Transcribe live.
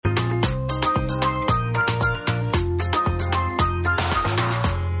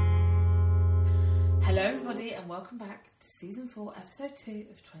welcome back to Season 4, Episode 2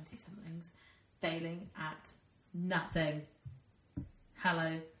 of 20-somethings, Failing at Nothing.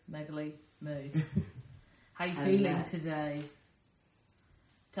 Hello, Megaly Moo. How you feeling today?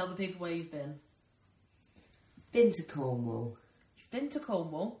 Tell the people where you've been. Been to Cornwall. You've been to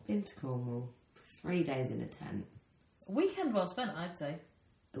Cornwall? Been to Cornwall. 3 days in a tent. A weekend well spent, I'd say.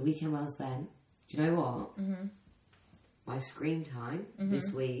 A weekend well spent. Do you know what? Mm-hmm. My screen time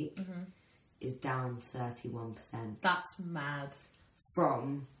this week is down 31%. That's mad.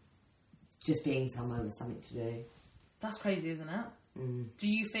 From just being somewhere with something to do. That's crazy, isn't it? Mm. Do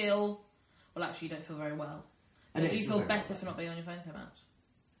you feel... Well, actually, you don't feel very well. Do you feel better for not being on your phone so much?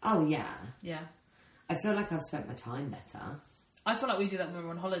 Oh, yeah. Yeah. I feel like I've spent my time better. I feel like we do that when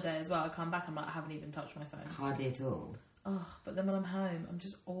we're on holiday as well. I come back, I'm like, I haven't even touched my phone. Hardly at all. Oh, but then when I'm home, I'm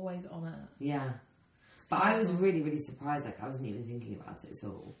just always on it. Yeah. But I was really, really surprised. Like, I wasn't even thinking about it at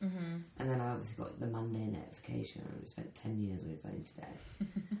all. Mm-hmm. And then I obviously got the Monday notification. I spent 10 years on your phone today.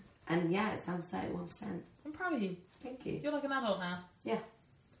 And yeah, it's down 31%. I'm proud of you. Thank you. You're like an adult now. Yeah.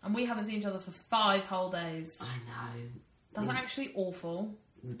 And we haven't seen each other for 5 whole days. I know. That's actually awful.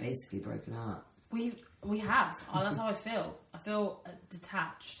 We've basically broken up. We have. Oh, that's how I feel. I feel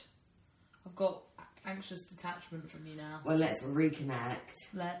detached. I've got anxious detachment from you now. Well, let's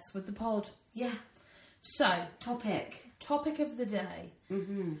reconnect. Let's with the pod. Yeah. So, Topic of the day.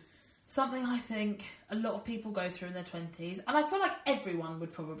 Mm-hmm. Something I think a lot of people go through in their 20s. And I feel like everyone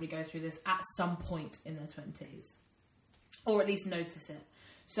would probably go through this at some point in their 20s. Or at least notice it.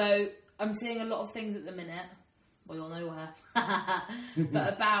 So, I'm seeing a lot of things at the minute. We all know where.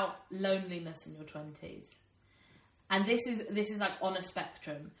 But about loneliness in your 20s. And this is like on a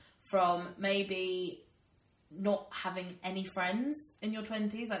spectrum. From maybe not having any friends in your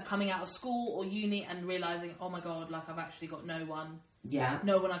 20s. Like coming out of school or uni and realising, oh my God, like I've actually got no one. Yeah.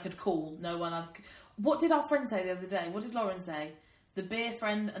 No one I could call. No one I've... What did our friend say the other day? What did Lauren say? The beer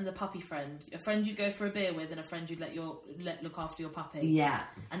friend and the puppy friend. A friend you'd go for a beer with and a friend you'd let look after your puppy. Yeah.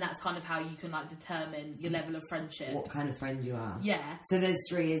 And that's kind of how you can like determine your level of friendship. What kind of friend you are. Yeah. So there's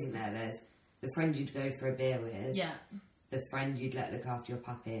 3, isn't there? There's the friend you'd go for a beer with. Yeah. The friend you'd let look after your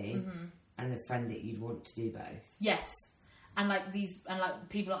puppy. Mm-hmm. And the friend that you'd want to do both. Yes. And like the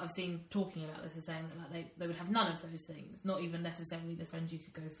people that I've seen talking about this are saying that like they would have none of those things. Not even necessarily the friends you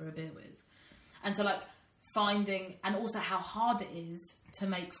could go for a beer with. And so like finding, and also how hard it is to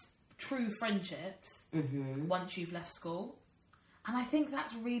make true friendships once you've left school. And I think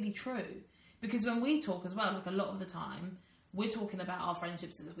that's really true. Because when we talk as well, like a lot of the time, we're talking about our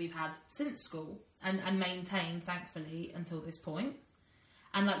friendships that we've had since school and maintained, thankfully, until this point.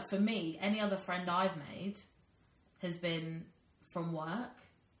 And like for me, any other friend I've made has been from work.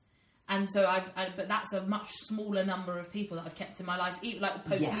 And so but that's a much smaller number of people that I've kept in my life, even like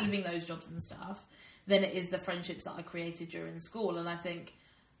post leaving those jobs and stuff, than it is the friendships that I created during school. And I think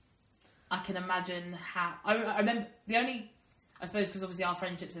I can imagine how... I remember I suppose because obviously our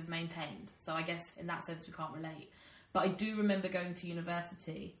friendships have maintained. So I guess in that sense we can't relate. But I do remember going to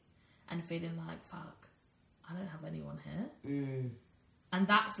university and feeling like, fuck, I don't have anyone here. Mm. And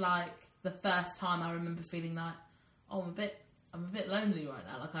that's like the first time I remember feeling like, oh, I'm a bit lonely right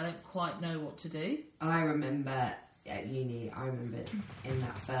now. Like I don't quite know what to do. I remember at uni, in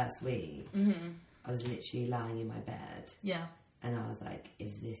that first week, I was literally lying in my bed. Yeah. And I was like,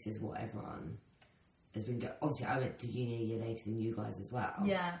 if this is what everyone has been going... Obviously, I went to uni a year later than you guys as well.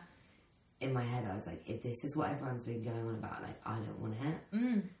 Yeah. In my head, I was like, if this is what everyone's been going on about, like, I don't want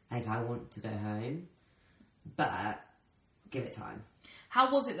it. Like, I want to go home. But give it time. How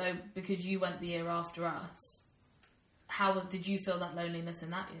was it, though, because you went the year after us? How did you feel that loneliness in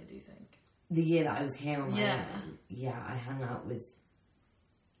that year, do you think? The year that I was here on my own, yeah, I hung out with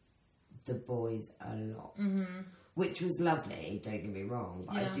the boys a lot. Which was lovely, don't get me wrong.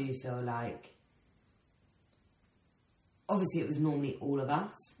 But I do feel like... Obviously, it was normally all of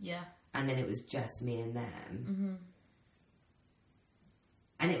us. Yeah. And then it was just me and them.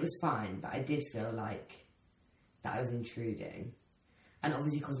 And it was fine, but I did feel like that I was intruding. And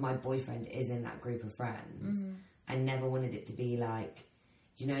obviously, because my boyfriend is in that group of friends, I never wanted it to be like,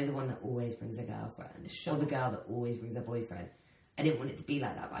 you know, the one that always brings a girlfriend, or the girl that always brings a boyfriend. I didn't want it to be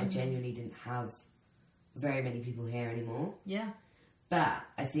like that, but I genuinely didn't have very many people here anymore. Yeah. But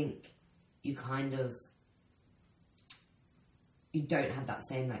I think you kind of, you don't have that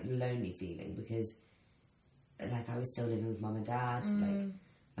same like lonely feeling because like I was still living with mum and dad, like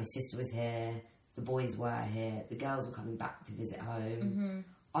my sister was here, the boys were here, the girls were coming back to visit home.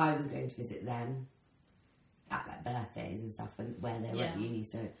 I was going to visit them at like birthdays and stuff and where they were at uni,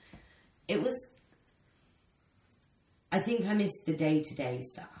 so it was... I think I missed the day-to-day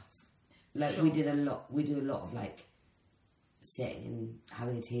stuff. Like, Sure. we do a lot of, like, sitting and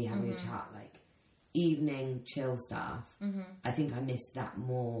having a tea, having a chat, like, evening chill stuff. I think I missed that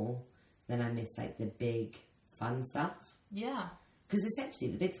more than I missed, like, the big fun stuff. Yeah. Because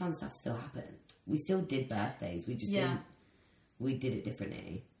essentially the big fun stuff still happened. We still did birthdays. We just didn't... We did it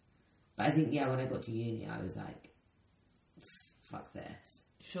differently. But I think, when I got to uni, I was like, fuck this.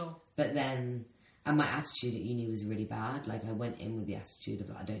 Sure. But then... And my attitude at uni was really bad. Like, I went in with the attitude of,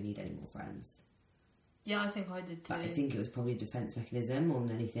 like, I don't need any more friends. Yeah, I think I did too. But I think it was probably a defence mechanism more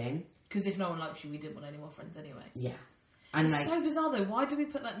than anything. Because if no one likes you, we didn't want any more friends anyway. Yeah. And it's like, so bizarre though. Why do we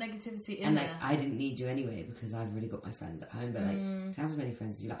put that negativity in and there? like, I didn't need you anyway because I've already got my friends at home. But like, you can have as many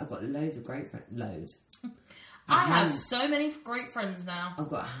friends as you like. I've got loads of great friends. Loads. I have so many great friends now. I've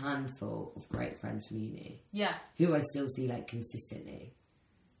got a handful of great friends from uni. Yeah. Who I still see like consistently.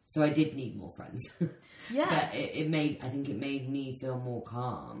 So I did need more friends. Yeah. But I think it made me feel more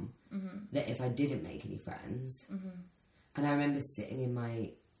calm that if I didn't make any friends, and I remember sitting in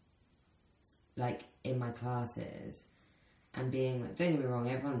my classes and being like, don't get me wrong,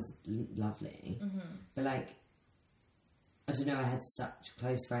 everyone's lovely, but like, I don't know, I had such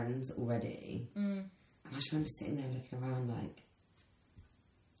close friends already, and I just remember sitting there looking around like,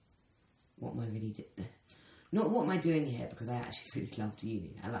 what am I really doing? Not what am I doing here, because I actually really loved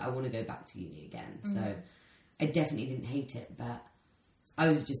uni. And like, I want to go back to uni again. So I definitely didn't hate it, but I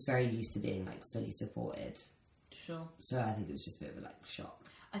was just very used to being like fully supported. Sure. So I think it was just a bit of a like shock.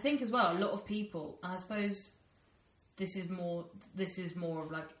 I think as well, a lot of people, and I suppose this is more of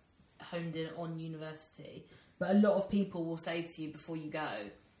like honed in on university, but a lot of people will say to you before you go,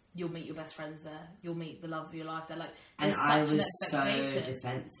 you'll meet your best friends there, you'll meet the love of your life there. Like, And there's I such an was so expectation.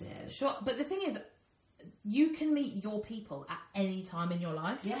 defensive. Sure, but the thing is, you can meet your people at any time in your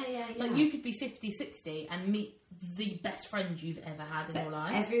life. Yeah. Like, you could be 50, 60 and meet the best friend you've ever had in your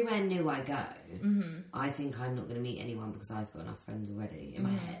life. Everywhere new I go, I think I'm not going to meet anyone because I've got enough friends already in my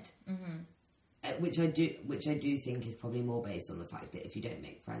head. Which I do think is probably more based on the fact that if you don't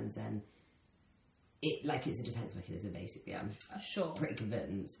make friends, then it's a defense mechanism. Basically, I'm pretty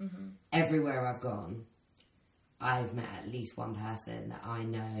convinced. Everywhere I've gone, I've met at least one person that I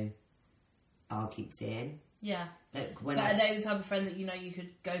know I'll keep seeing. Yeah. Like, But are they the type of friend that you know you could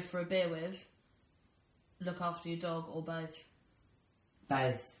go for a beer with, look after your dog, or both?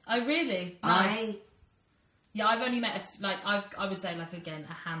 Both. Oh, really? Nice. Yeah, I've only met I would say like, again,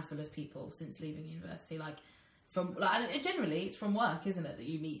 a handful of people since leaving university. Like, from like, and generally it's from work, isn't it, that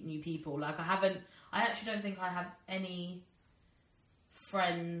you meet new people? Like, I actually don't think I have any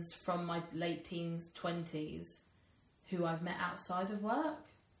friends from my late teens, 20s who I've met outside of work.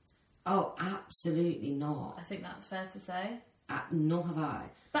 Oh, absolutely not. I think that's fair to say. Nor have I.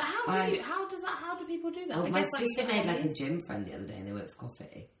 But how do people do that? Oh, I my guess, like, sister you made get like a these- gym friend the other day and they went for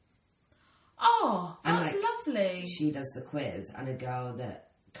coffee. Oh, And, that's like, lovely. She does the quiz, and a girl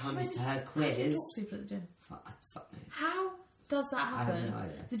that comes to her How do you quiz. talk to people at the gym? Fuck knows. How does that happen? I have no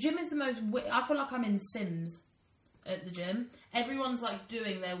idea. The gym is the most... I feel like I'm in Sims at the gym. Everyone's like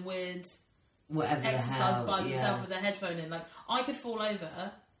doing their weird Whatever the exercise hell, by themselves with their headphone in. Like, I could fall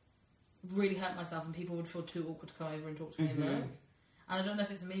over, really hurt myself, and people would feel too awkward to come over and talk to me in work. And I don't know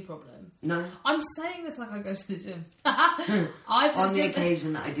if it's a me problem. No. I'm saying this like I go to the gym. On the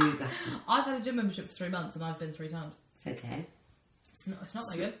occasion that I do go. I've had a gym membership for 3 months and I've been 3 times. It's okay. It's not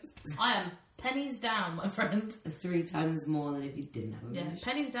that good. I am pennies down, my friend. 3 times more than if you didn't have a Yeah, membership.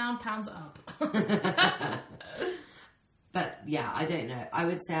 pennies down, pounds up. But yeah, I don't know. I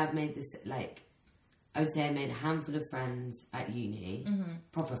would say I made a handful of friends at uni,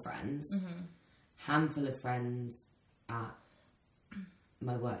 proper friends, handful of friends at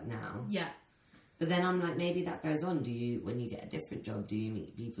my work now. Yeah. But then I'm like, maybe that goes on. When you get a different job, do you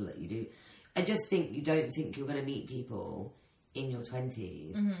meet people that you do? I just think you don't think you're going to meet people in your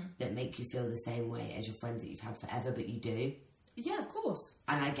 20s that make you feel the same way as your friends that you've had forever, but you do. Yeah, of course.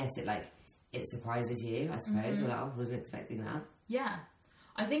 And I guess it surprises you, I suppose. Well, I wasn't expecting that. Yeah.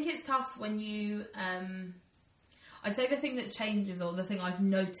 I think it's tough when you... I'd say the thing that changes, or the thing I've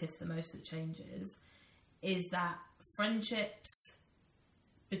noticed the most that changes, is that friendships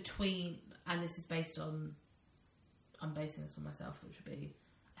between... And this is based on... I'm basing this on myself, which would be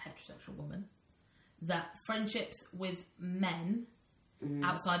a heterosexual woman. That friendships with men,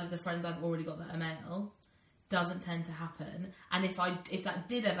 outside of the friends I've already got that are male, doesn't tend to happen. And if that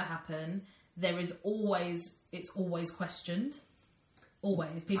did ever happen, it's always questioned.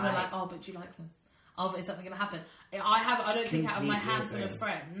 Always. People are like, oh, but do you like them? Oh, but is something going to happen? I don't think out of my handful of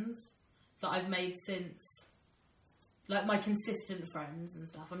friends that I've made since Like, my consistent friends and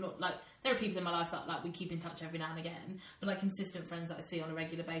stuff. I'm not, like... There are people in my life that, like, we keep in touch every now and again. But, like, consistent friends that I see on a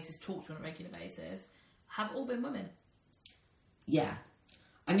regular basis, talk to on a regular basis, have all been women. Yeah.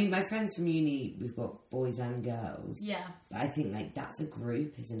 I mean, my friends from uni, we've got boys and girls. Yeah. But I think, like, that's a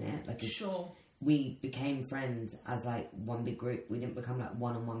group, isn't it? Like, Sure. We became friends as, like, one big group. We didn't become, like,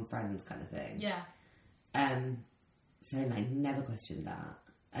 one-on-one friends kind of thing. Yeah. So, like, never questioned that.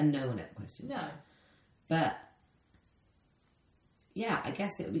 And no one ever questioned No. that. But, yeah, I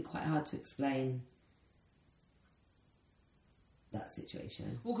guess it would be quite hard to explain that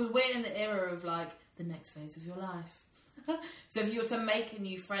situation. Well, because we're in the era of, like, the next phase of your life. So if you were to make a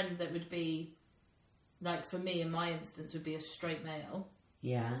new friend that would be, like, for me, in my instance, would be a straight male...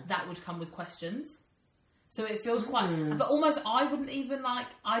 Yeah. That would come with questions. So it feels quite... But almost I wouldn't even, like...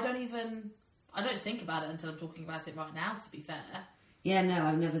 I don't think about it until I'm talking about it right now, to be fair. Yeah, no,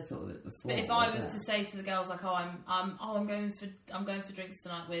 I've never thought of it before. But if I was to say to the girls, like, oh, I'm going for drinks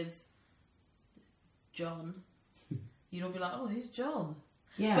tonight with John, you'd all be like, oh, who's John?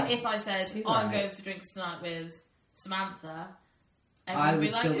 Yeah. But if I said, oh, I'm going for drinks tonight with Samantha... I would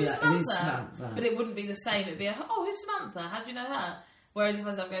be like, still be who's like, who's Samantha? Samantha? But it wouldn't be the same. It'd be, oh, who's Samantha? How do you know her? Whereas if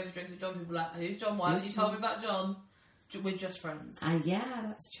I said I'm going for drinks with John, people are like, who's John? Why haven't you told me about John? We're just friends. Yeah,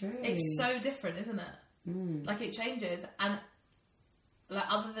 that's true. It's so different, isn't it? Like, it changes. And, like,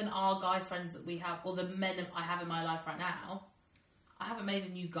 other than our guy friends that we have, or the men I have in my life right now, I haven't made a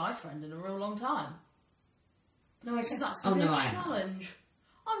new guy friend in a real long time. No, I guess that's going to be a challenge.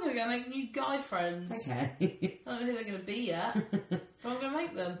 I'm going to go make new guy friends. Okay. I don't know who they're going to be yet, but I'm going to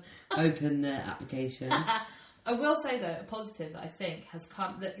make them. Open the application. I will say, though, a positive that I think has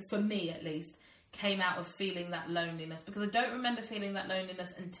come, that for me at least, came out of feeling that loneliness. Because I don't remember feeling that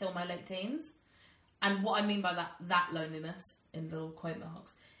loneliness until my late teens. And what I mean by that loneliness, in little quote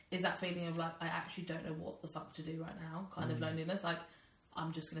marks, is that feeling of, like, I actually don't know what the fuck to do right now, kind of loneliness. Like,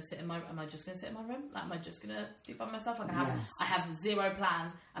 I'm just going to sit in my... Am I just going to sit in my room? Like, am I just going to be by myself? Like, I have zero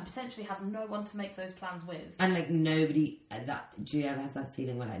plans and potentially have no one to make those plans with. And, like, nobody... do you ever have that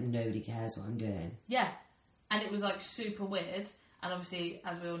feeling where, like, nobody cares what I'm doing? Yeah. And it was, like, super weird. And obviously,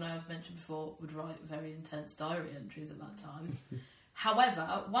 as we all know, I've mentioned before, would write very intense diary entries at that time.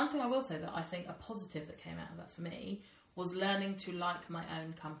 However, one thing I will say that I think a positive that came out of that for me was learning to like my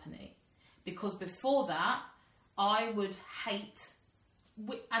own company. Because before that, I would hate...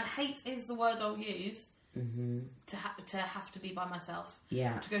 And hate is the word I'll use, to have to be by myself.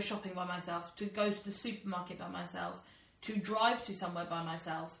 Yeah. To go shopping by myself. To go to the supermarket by myself. To drive to somewhere by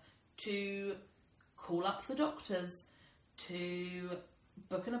myself. To... call up the doctors, to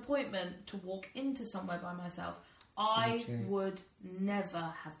book an appointment, to walk into somewhere by myself. I would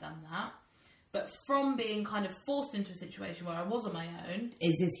never have done that. But from being kind of forced into a situation where I was on my own...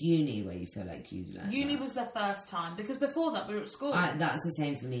 Is this uni where you feel like you learned Uni that? was the first time. Because before that, we were at school. That's the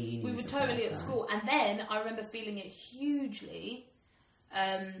same for me. Uni we were totally at school. And then I remember feeling it hugely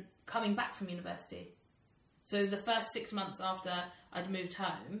coming back from university. So the first 6 months after I'd moved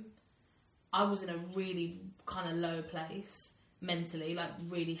home... I was in a really kind of low place mentally, like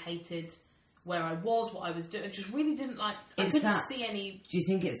really hated where I was, what I was doing. I just really didn't like... I couldn't see any... Do you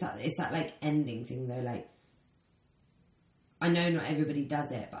think it's that like ending thing though? Like, I know not everybody does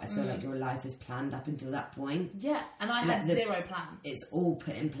it, but I feel like your life is planned up until that point. Yeah, and I had zero plan. It's all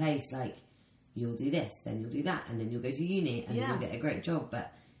put in place, like, you'll do this, then you'll do that, and then you'll go to uni, and then you'll get a great job.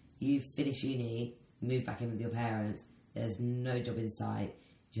 But you finish uni, move back in with your parents, there's no job in sight.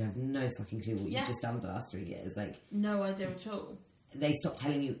 You have no fucking clue what you've just done for the last 3 years. Like, no idea at all. They stop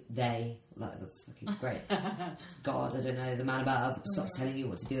telling you, like the fucking great God, I don't know, the man above stops telling you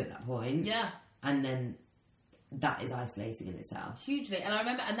what to do at that point. Yeah. And then that is isolating in itself. Hugely. And I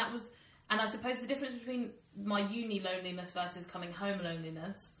remember, and I suppose the difference between my uni loneliness versus coming home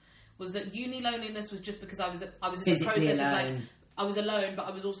loneliness was that uni loneliness was just because I was in the process alone. of, like, I was alone, but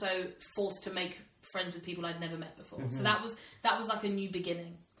I was also forced to make friends with people I'd never met before. So that was like a new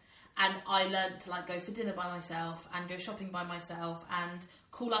beginning. And I learned to, like, go for dinner by myself and go shopping by myself and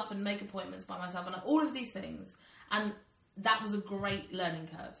call up and make appointments by myself and, like, all of these things. And that was a great learning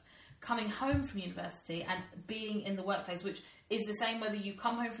curve. Coming home from university and being in the workplace, which is the same whether you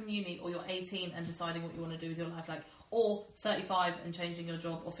come home from uni or you're 18 and deciding what you want to do with your life, like, or 35 and changing your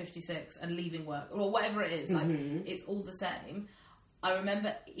job, or 56 and leaving work, or whatever it is. Like, it's all the same. I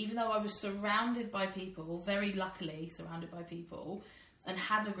remember, even though I was surrounded by people, very luckily surrounded by people, and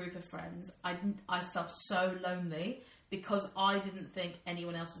had a group of friends, I felt so lonely because I didn't think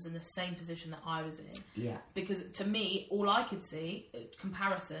anyone else was in the same position that I was in. Yeah. Because to me, all I could see,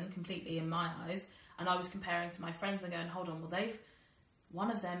 comparison completely in my eyes, and I was comparing to my friends and going, hold on, well, one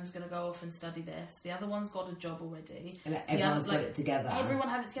of them's going to go off and study this. The other one's got a job already. Like, everyone's got it together. Everyone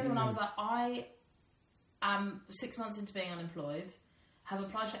had it together, and I was like, I am 6 months into being unemployed, have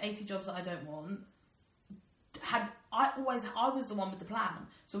applied for 80 jobs that I don't want. I was the one with the plan.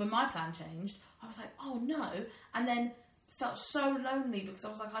 So when my plan changed, I was like, oh no, and then felt so lonely because I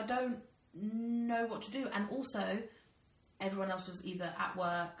was like, I don't know what to do, and also everyone else was either at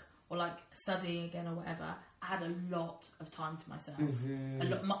work or like studying again or whatever. I had a lot of time to myself.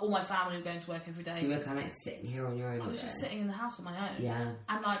 All my family were going to work every day. So you were kind of like sitting here on your own. I was just sitting in the house on my own. Yeah.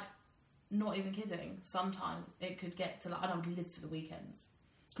 And like, not even kidding, sometimes it could get to like, I would live for the weekends.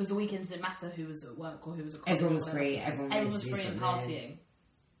 Because the weekends didn't matter who was at work or who was at college. Everyone was free. Everyone was free and partying.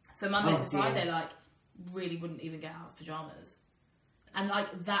 So Monday to Friday, like, really wouldn't even get out of pyjamas. And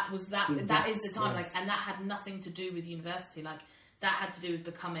like, that is the time. Like, and that had nothing to do with university. Like, that had to do with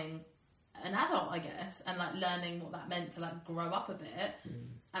becoming an adult, I guess, and like learning what that meant to like grow up a bit.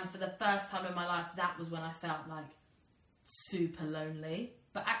 And for the first time in my life, that was when I felt like super lonely.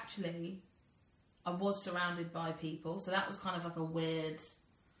 But actually, I was surrounded by people, so that was kind of like a weird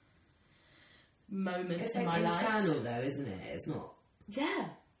moment in my life. It's internal though, isn't it? It's not. Yeah,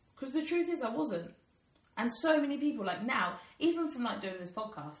 because the truth is, I wasn't. And so many people, like now, even from like doing this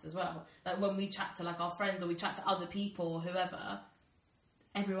podcast as well, like when we chat to like our friends or we chat to other people or whoever,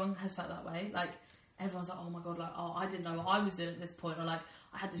 everyone has felt that way. Like, everyone's like, oh my God, like, oh, I didn't know what I was doing at this point. Or like,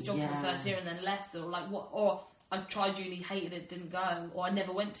 I had this job for the first year and then left. Or like, what? Or I tried uni, hated it, didn't go. Or I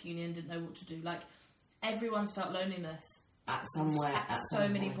never went to uni and didn't know what to do. Like, everyone's felt loneliness. At somewhere. At so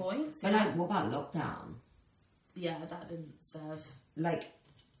many points. But like, what about lockdown? Yeah, that didn't serve like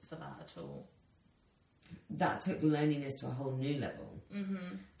for that at all. That took loneliness to a whole new level.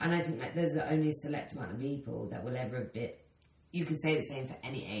 Mm-hmm. And I think that there's only a select amount of people that will ever have been. You can say the same for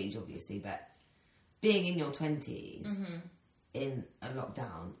any age, obviously, but being in your 20s in a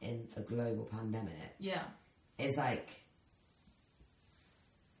lockdown, in a global pandemic, is like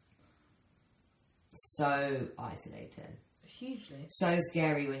so isolating. Hugely. So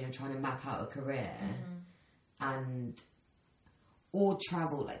scary when you're trying to map out a career and or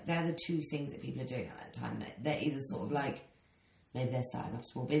travel. Like, they're the two things that people are doing at that time. They're either sort of like, maybe they're starting up a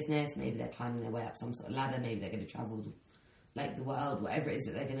small business, maybe they're climbing their way up some sort of ladder, maybe they're going to travel like the world, whatever it is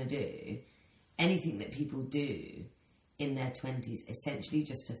that they're going to do. Anything that people do in their 20s, essentially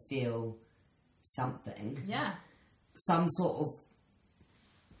just to feel something. Yeah. Some sort of,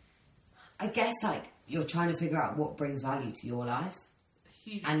 I guess, like, you're trying to figure out what brings value to your life.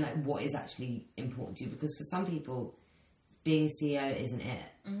 Hugely. And like what is actually important to you. Because for some people, being a CEO isn't it.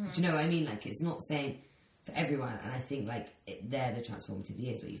 Do you know what I mean? Like, it's not the same for everyone. And I think, like, they're the transformative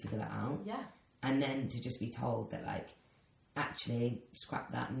years where you figure that out. Yeah. And then to just be told that, like, actually,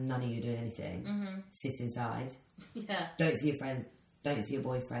 scrap that, none of you are doing anything. Sit inside. Yeah. Don't see your friends. Don't see your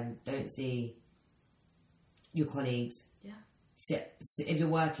boyfriend. Don't see your colleagues. Yeah. Sit. If you're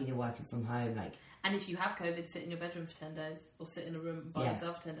working from home. Like, and if you have COVID, sit in your bedroom for 10 days or sit in a room by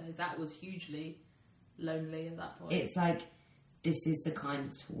yourself for 10 days. That was hugely lonely at that point. It's like, this is the kind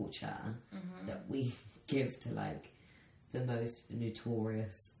of torture that we give to like the most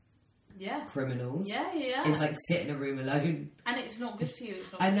notorious criminals. Yeah. It's like sit in a room alone. And it's not good for you.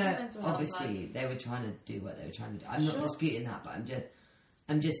 It's not I good know, for mental health. obviously, they were trying to do what they were trying to do. I'm not disputing that, but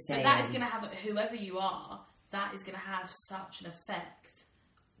I'm just saying. But that is going to have, whoever you are, that is going to have such an effect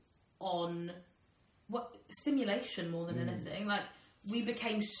on stimulation more than anything. Like, we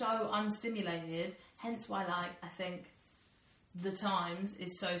became so unstimulated, hence why, like, I think The Times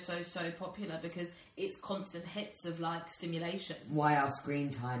is so popular, because it's constant hits of like stimulation. Why our screen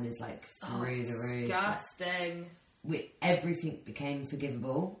time is like through the roof. Disgusting. Everything became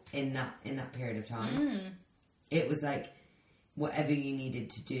forgivable in that period of time. It was like whatever you needed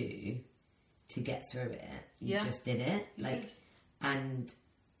to do to get through it, you just did it. Like, and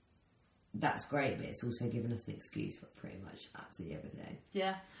that's great, but it's also given us an excuse for pretty much absolutely everything.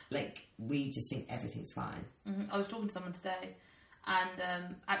 Yeah. Like, we just think everything's fine. I was talking to someone today,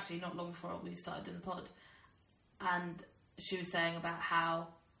 and actually not long before we started doing the pod, and she was saying about how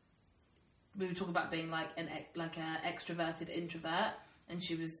we were talking about being like an extroverted introvert, and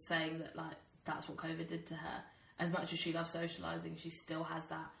she was saying that like that's what COVID did to her. As much as she loves socialising, she still has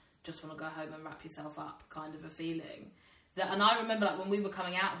that just want to go home and wrap yourself up kind of a feeling. And I remember, like, when we were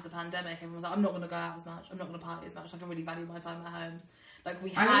coming out of the pandemic, everyone was like, I'm not going to go out as much, I'm not going to party as much, like, I really value my time at home.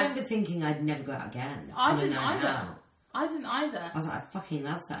 Like, I remember thinking I'd never go out again. I didn't either. I was like, I fucking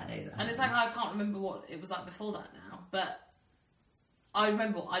love Saturdays at home. And it's like, I can't remember what it was like before that now, but I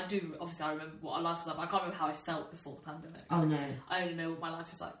remember what our life was like, but I can't remember how I felt before the pandemic. Oh no. I only know what my life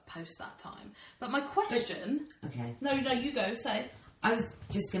was like post that time. But my question... Okay. No, you go, say. I was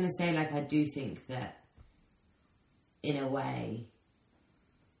just going to say, like, I do think that, in a way,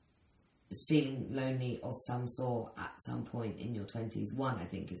 feeling lonely of some sort at some point in your 20s, one, I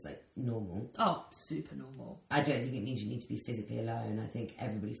think, is, like, normal. Oh, super normal. I don't think it means you need to be physically alone. I think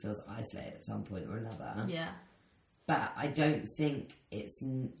everybody feels isolated at some point or another. Yeah. But I don't think it's,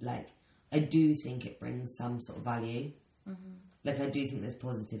 like... I do think it brings some sort of value. Mm-hmm. Like, I do think there's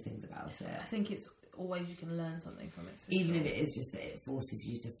positive things about it. I think it's always you can learn something from it. Even if it is just that it forces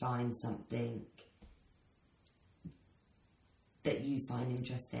you to find something that you find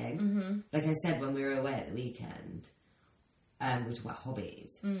interesting. Mm-hmm. Like I said, when we were away at the weekend, we were talking about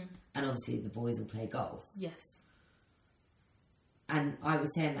hobbies. And obviously the boys will play golf. Yes. And I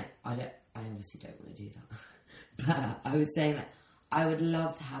was saying, like, I obviously don't want to do that. But I was saying, like, I would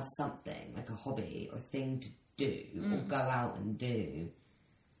love to have something, like a hobby or thing to do or go out and do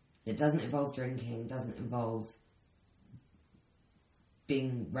that doesn't involve drinking, doesn't involve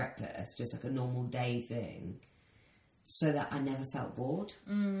being reckless, just like a normal day thing, so that I never felt bored.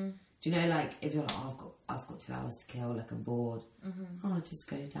 Do you know, like, if you're like, oh, I've got 2 hours to kill, like, I'm bored, oh, I'll just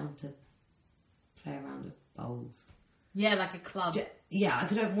go down to play around with bowls. Yeah, like a club. Yeah,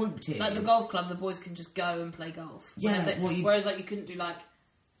 I don't want to. Like the golf club, the boys can just go and play golf. Yeah, whereas, like, you couldn't do, like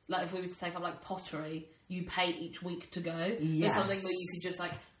if we were to take up, like, pottery, you pay each week to go. Yes. It's something where you could just,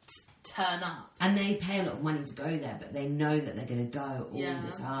 like, turn up. And they pay a lot of money to go there, but they know that they're going to go all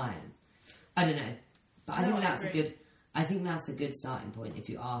the time. I don't know. But I think that's a good starting point if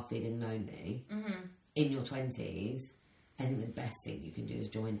you are feeling lonely in your 20s. I think the best thing you can do is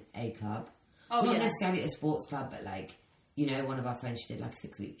join a club. Oh, Not necessarily a sports club, but, like, you know, one of our friends, she did, like, a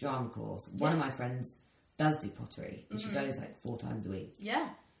 6-week drama course. One of my friends does do pottery, and she goes, like, 4 times a week. Yeah.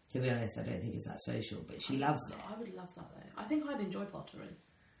 To be honest, I don't think it's that social, but she loves it. I would love that, though. I think I'd enjoy pottery.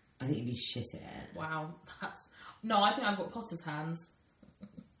 I think you'd be shit at it. Wow. No, I think I've got potter's hands.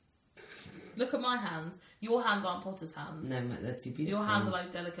 Look at my hands. Your hands aren't potter's hands. No, they're too beautiful. Your hands are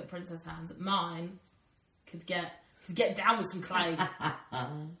like delicate princess hands. Mine could get down with some clay.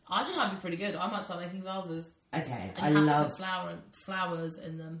 I think I'd be pretty good. I might start making vases. Okay, and I love flowers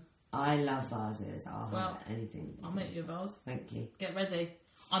in them. I love vases. I'll have anything. I'll make you a vase. Thank you. Get ready.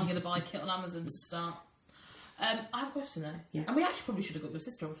 I'm going to buy a kit on Amazon to start. I have a question though. Yeah. And we actually probably should have got your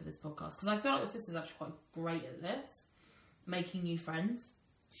sister on for this podcast because I feel like your sister's actually quite great at this, making new friends.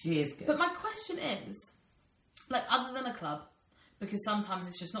 She is good. But my question is, like, other than a club, because sometimes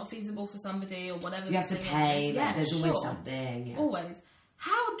it's just not feasible for somebody or whatever. You have to pay. Like, there's always something. Yeah. Always.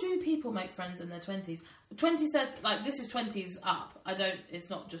 How do people make friends in their 20s? 20s, like, this is 20s up.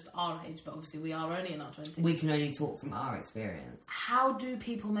 It's not just our age, but obviously we are only in our 20s. We can only talk from our experience. How do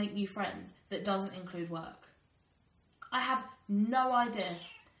people make new friends that doesn't include work? I have no idea.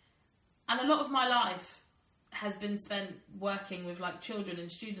 And a lot of my life has been spent working with, like, children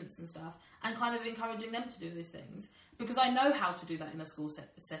and students and stuff and kind of encouraging them to do those things because I know how to do that in a school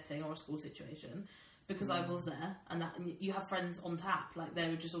setting or a school situation. Because I was there, and you have friends on tap. Like, there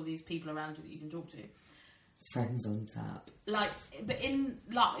are just all these people around you that you can talk to. Friends on tap. Like, but in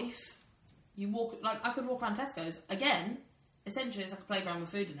life, you walk... Like, I could walk around Tesco's. Again, essentially, it's like a playground with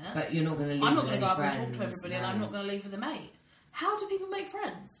food in it. But you're not going to leave with I'm not going to go up friends, and talk to everybody, and I'm not going to leave with a mate. How do people make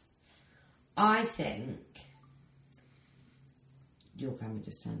friends? I think... Your camera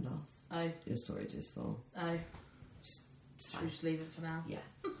just turned off. Oh. Your storage is full. Oh. Should we just leave it for now? Yeah.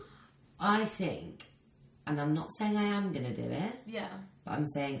 I think... And I'm not saying I am going to do it. Yeah. But I'm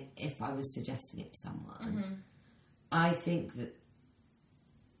saying if I was suggesting it to someone, I think that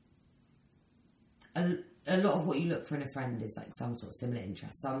a lot of what you look for in a friend is like some sort of similar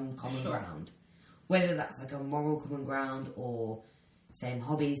interest, some common ground. Whether that's like a moral common ground or same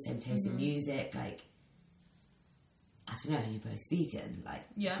hobbies, same taste in music, like, I don't know, are you both vegan? Like,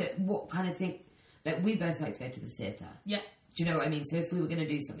 what kind of thing? Like, we both like to go to the theatre. Yeah. Do you know what I mean? So if we were going to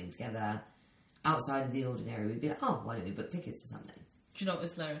do something together... outside of the ordinary, we'd be like, oh, why don't we book tickets to something? Do you know what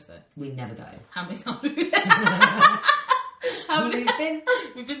was hilarious though? We never go. How many times have we been? How many?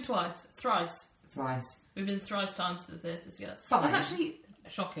 We've been twice. Thrice. We've been thrice times to the theatre together. Fine. That's actually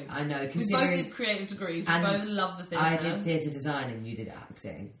shocking. I know, we both did creative degrees. We both love the theatre. I did theatre design and you did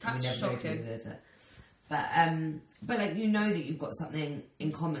acting. That's we never shocking. go to the theatre. But like, you know that you've got something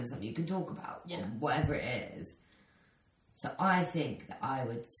in common, something you can talk about, or whatever it is. So I think that I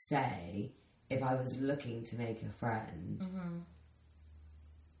would say... if I was looking to make a friend,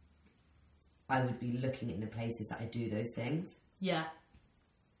 I would be looking in the places that I do those things. Yeah.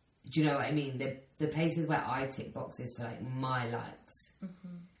 Do you know what I mean? The places where I tick boxes for, like, my likes,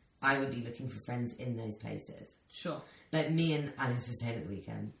 I would be looking for friends in those places. Sure. Like, me and Alice were saying at the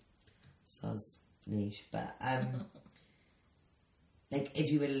weekend, soz niche, but like,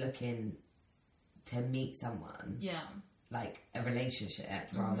 if you were looking to meet someone, Yeah. like a relationship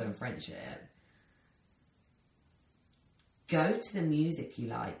rather than a friendship, go to the music you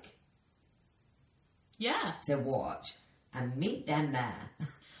like Yeah. to watch and meet them there.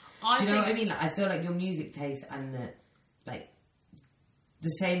 I Do you know think, what I mean? Like, I feel like your music taste and the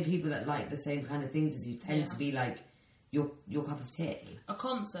same people that like the same kind of things as you tend to be like your cup of tea. a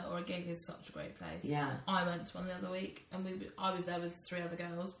concert or a gig is such a great place. Yeah. I went to one the other week, and I was there with 3 other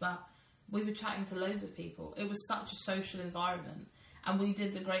girls, but we were chatting to loads of people. It was such a social environment, and we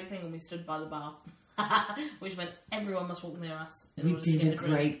did the great thing when we stood by the bar, which meant everyone must walk near us. We did a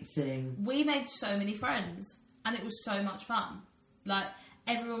great thing. We made so many friends, and it was so much fun. Like,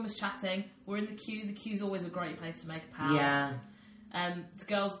 everyone was chatting. We're in the queue. The queue's always a great place to make a pal. Yeah. The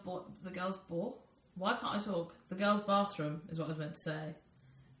girls' why can't I talk? The girls' bathroom is what I was meant to say.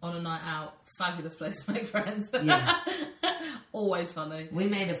 On a night out, fabulous place to make friends. Yeah. Always funny. We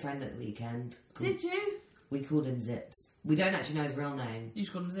made a friend at the weekend. Did you? We called him Zips. We don't actually know his real name. You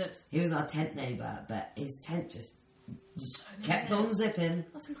just called him Zips. He was our tent neighbour, but his tent just So kept nice. on zipping.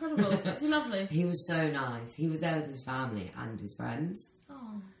 That's incredible. Is he lovely? He was so nice. He was there with his family and his friends.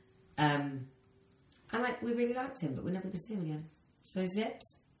 Oh. And we really liked him, but we're never going to see him again. So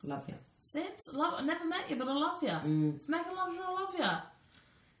Zips, love you. Zips, I never met you, but I love you. If Megan loves you, I love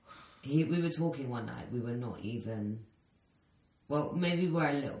you. We were talking one night. We were not even. Well, maybe we were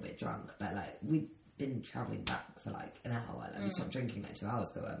a little bit drunk, but like we'd been travelling back for like an hour. Like we stopped drinking like 2 hours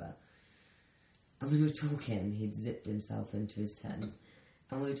ago, whatever. And we were talking. He'd zipped himself into his tent,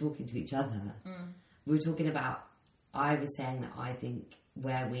 and we were talking to each other. We were talking about. I was saying that I think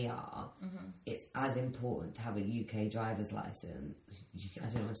where we are, it's as important to have a UK driver's license. I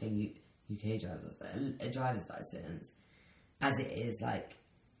don't know what I'm saying. UK driver's license, a driver's license, as it is like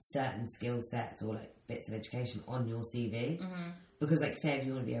certain skill sets or like bits of education on your CV. Because like, say if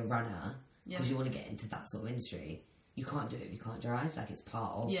you want to be a runner because you want to get into that sort of industry, you can't do it if you can't drive. Like, it's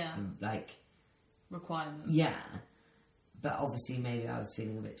part of the, like, requirement. Yeah. But obviously maybe I was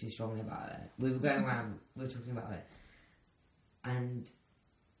feeling a bit too strongly about it. We were going around, we were talking about it, and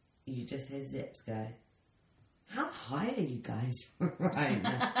you just hear Zips go, how high are you guys right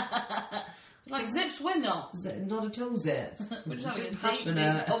now? Like, Zips, we're not. Not at all, Zips. We're just having Just a deep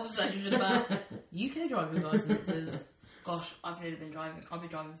passionate. conversation about UK driver's licenses. Gosh, I've nearly been driving. I'll be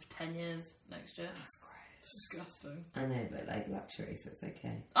driving for 10 years next year. That's gross. Disgusting. I know, but like luxury, so it's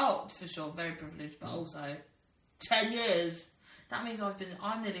okay. Oh, for sure, very privileged, but also 10 years. That means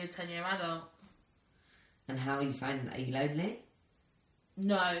I'm nearly a 10-year adult. And how are you finding that? Are you lonely?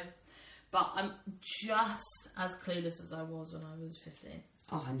 No, but I'm just as clueless as I was when I was 15.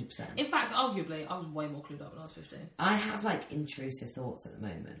 Oh, 100%. In fact, arguably, I was way more clued up when I was 15. I have like intrusive thoughts at the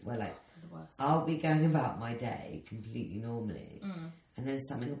moment where like The worst. I'll be going about my day completely normally and then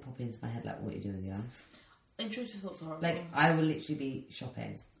something will pop into my head like, what are you doing with your life? Intrusive thoughts are horrible. Like, I will literally be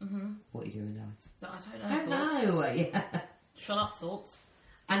shopping. What are you doing with your life? But I I don't don't know. Thoughts. know. Yeah. Shut up, thoughts.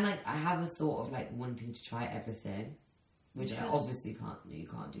 And like, I have a thought of like wanting to try everything, which You I should. obviously can't. You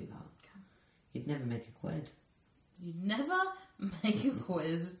can't do that. You'd never make a quid. You'd never make a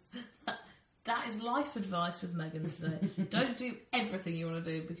quiz. That is life advice with Megan today. Don't do everything you want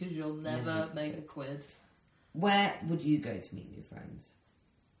to do because you'll never make a quid. Where would you go to meet new friends?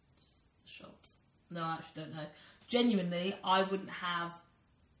 Shops. No, I actually don't know. Genuinely, I wouldn't have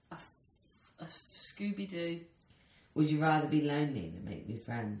a Scooby-Doo. Would you rather be lonely than make new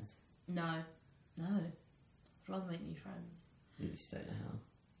friends? No. I'd rather make new friends. You just don't know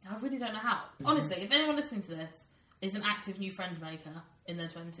how. I really don't know how. Honestly, if anyone listening to this is an active new friend maker in their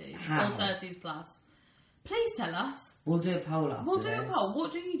 20s How? or 30s plus, please tell us. We'll do a poll after We'll do this. a poll.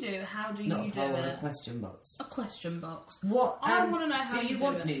 What do you do? How do Not you a do poll, it? a question box. A question box. What? I wanna know how do you you do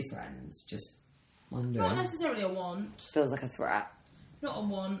want it. new friends? Just wondering. Not necessarily a want. Feels like a threat. Not a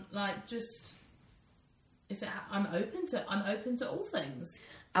want. Like, just I'm open to all things.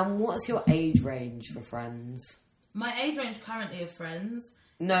 And what's your age range for friends? My age range currently of friends.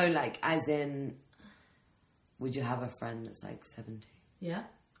 No, like as in, would you have a friend that's like 70? Yeah.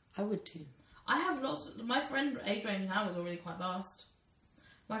 I would too. I have lots. My friend age range now is already quite vast.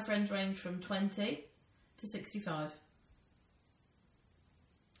 My friends range from 20 to 65.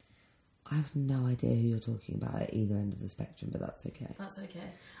 I have no idea who you're talking about at either end of the spectrum, but that's okay. That's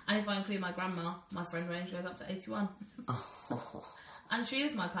okay. And if I include my grandma, my friend range goes up to 81. And she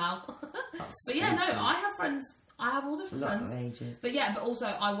is my pal. But yeah, no, I have friends. I have all A different lot friends. of ages. But yeah, but also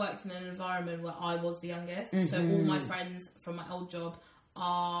I worked in an environment where I was the youngest. So all my friends from my old job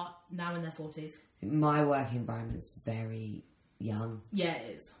are now in their 40s. My work environment's very young. Yeah,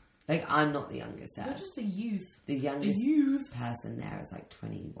 it is. Like, I'm not the youngest there. You're just a youth. The youngest youth person there is like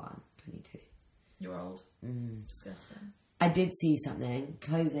 21, 22. You're old. Disgusting. I did see something.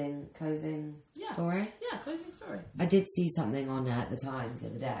 Closing Yeah. story? Yeah, closing story. I did see something on the Times the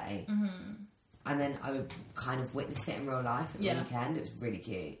other day. And then I kind of witnessed it in real life at the weekend. It was really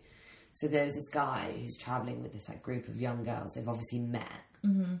cute. So there's this guy who's travelling with this like group of young girls. They've obviously met.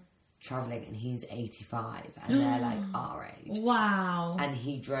 Travelling, and he's 85. And they're like our age. Wow. And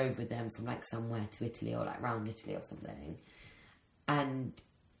he drove with them from like somewhere to Italy or like round Italy or something. And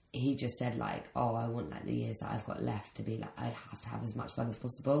he just said like, oh, I want like the years that I've got left to be like, I have to have as much fun as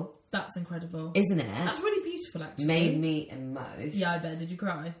possible. That's incredible. Isn't it? That's really beautiful, actually. Made me emotional. Yeah, I bet. Did you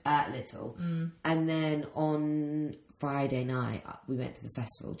cry? Little. And then on Friday night, we went to the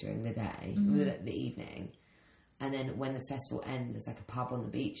festival during the day, the evening. And then when the festival ends, there's like a pub on the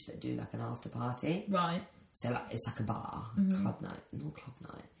beach that do like an after party. Right. So like it's like a bar, club night, not club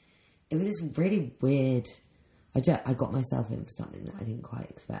night. It was this really weird. I got myself in for something that I didn't quite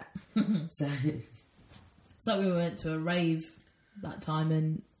expect. So it's like we went to a rave that time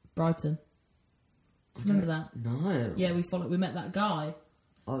in Brighton. Remember that? No. Yeah, we met that guy.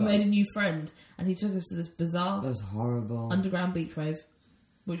 Oh, We made a new friend, and he took us to this bizarre that was horrible. underground beach rave,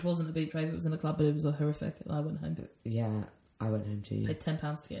 which wasn't a beach rave, it was in a club, but it was horrific, and I went home. Yeah, I went home too. Paid £10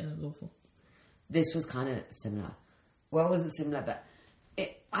 to get in, it was awful. This was kind of similar. Well, it wasn't similar, but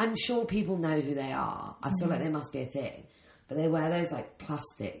I'm sure people know who they are. I feel like there must be a thing. But they wear those like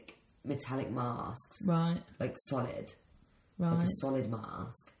plastic metallic masks. Right. Like solid. Right. Like a solid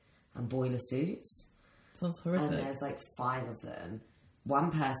mask. And boiler suits. Sounds horrific. And there's like 5 of them.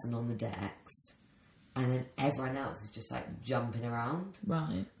 One person on the decks. And then everyone else is just like jumping around.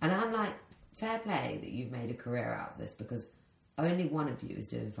 Right. And I'm like, fair play that you've made a career out of this, because only one of you is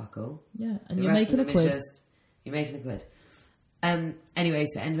doing fuck all. Yeah, and The you're rest making a of them are quid. You're making a quid. Anyway,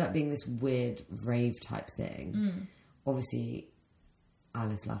 so it ended up being this weird rave type thing. Obviously,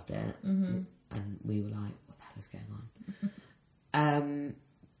 Alice loved it. And we were like, what the hell is going on?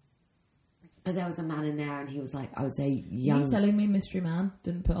 But there was a man in there, and he was like, I would say young. Are you telling me Mystery Man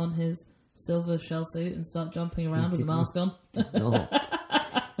didn't put on his silver shell suit and start jumping around with a mask on?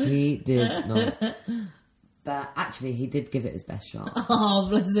 He did not. But actually, he did give it his best shot. Oh,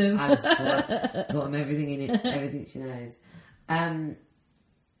 bless him. Alice taught him everything she knows.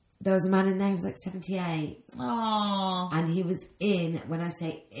 There was a man in there who was like 78. Oh. And he was in, when I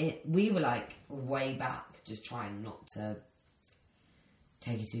say it, we were like way back, just trying not to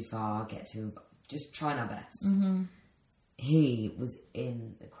take it too far, just trying our best. He was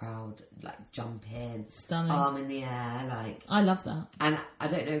in the crowd, like jumping, Stunning. arm in the air, like. I love that. And I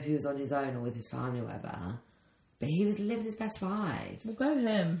don't know if he was on his own or with his family or whatever, but he was living his best life. Well, go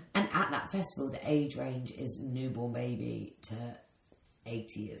him. And at that festival, the age range is newborn baby to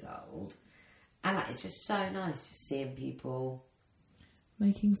 80 years old. And like, it's just so nice just seeing people.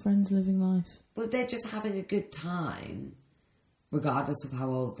 Making friends, living life. But they're just having a good time, regardless of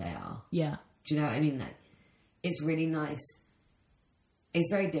how old they are. Yeah. Do you know what I mean? Like, it's really nice.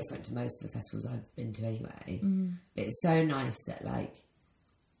 It's very different to most of the festivals I've been to anyway. It's so nice that, like,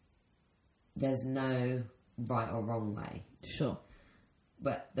 there's no right or wrong way. Sure.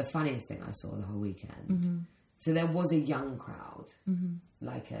 But the funniest thing I saw the whole weekend, so there was a young crowd,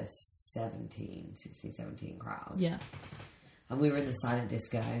 like a 16, 17 crowd. Yeah. And we were in the silent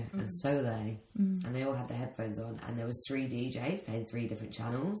disco, and so were they. And they all had their headphones on, and there was 3 DJs playing 3 different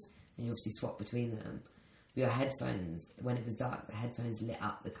channels, and you obviously swap between them. Your headphones, when it was dark, the headphones lit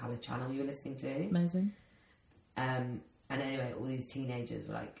up the colour channel you were listening to. Amazing. And anyway, all these teenagers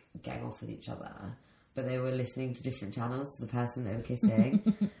were like getting off with each other, but they were listening to different channels to the person they were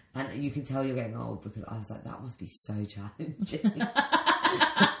kissing. And you can tell you're getting old, because I was like, that must be so challenging.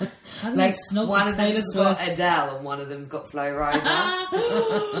 Like, one of them's got Adele and one of them's got Flo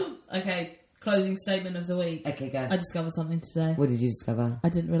Rida. Okay, closing statement of the week. Okay, go. I discovered something today. What did you discover? I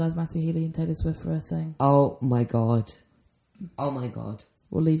didn't realise Matty Healy and Taylor Swift were a thing. Oh my god. Oh my god.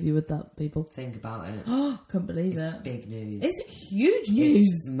 We'll leave you with that, people. Think about it. Couldn't believe It's it. big news. It's huge news.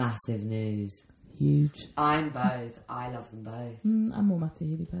 It's massive news. Huge. I'm both. I love them both. I'm more Matty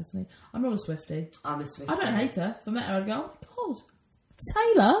Healy, personally. I'm not a Swiftie. I'm a Swiftie. I don't hate her. If I met her, I'd go, oh my god,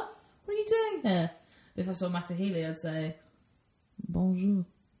 Taylor, what are you doing here? If I saw Matty Healy, I'd say, bonjour.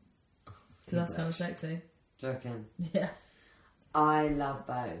 Because that's kind of sexy. Do you reckon? Yeah. I love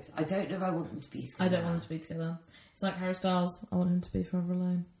both. I don't know if I want them to be together. I don't want them to be together. It's like Harry Styles. I want him to be forever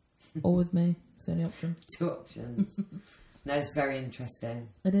alone. Or with me. It's the only option. 2 options. No, it's very interesting.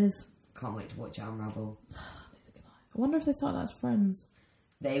 It is. Can't wait to watch it unravel. Neither can I. I wonder if they started out as friends.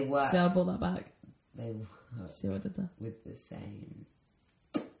 They were. See how I brought that back? They were See what I did there? with the same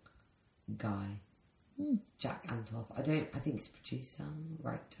guy. Jack Antoff. I think he's a producer,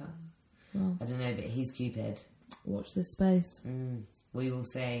 writer. Well, I don't know, but he's Cupid. Watch this space. We will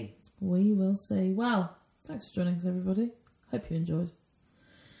see. We will see. Well, thanks for joining us, everybody. Hope you enjoyed.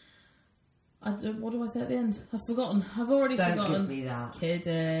 What do I say at the end? I've forgotten. I've already forgotten. Don't give me that.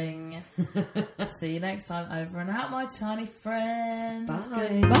 Kidding. See you next time. Over and out, my tiny friend.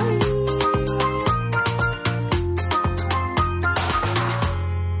 Bye. Goodbye.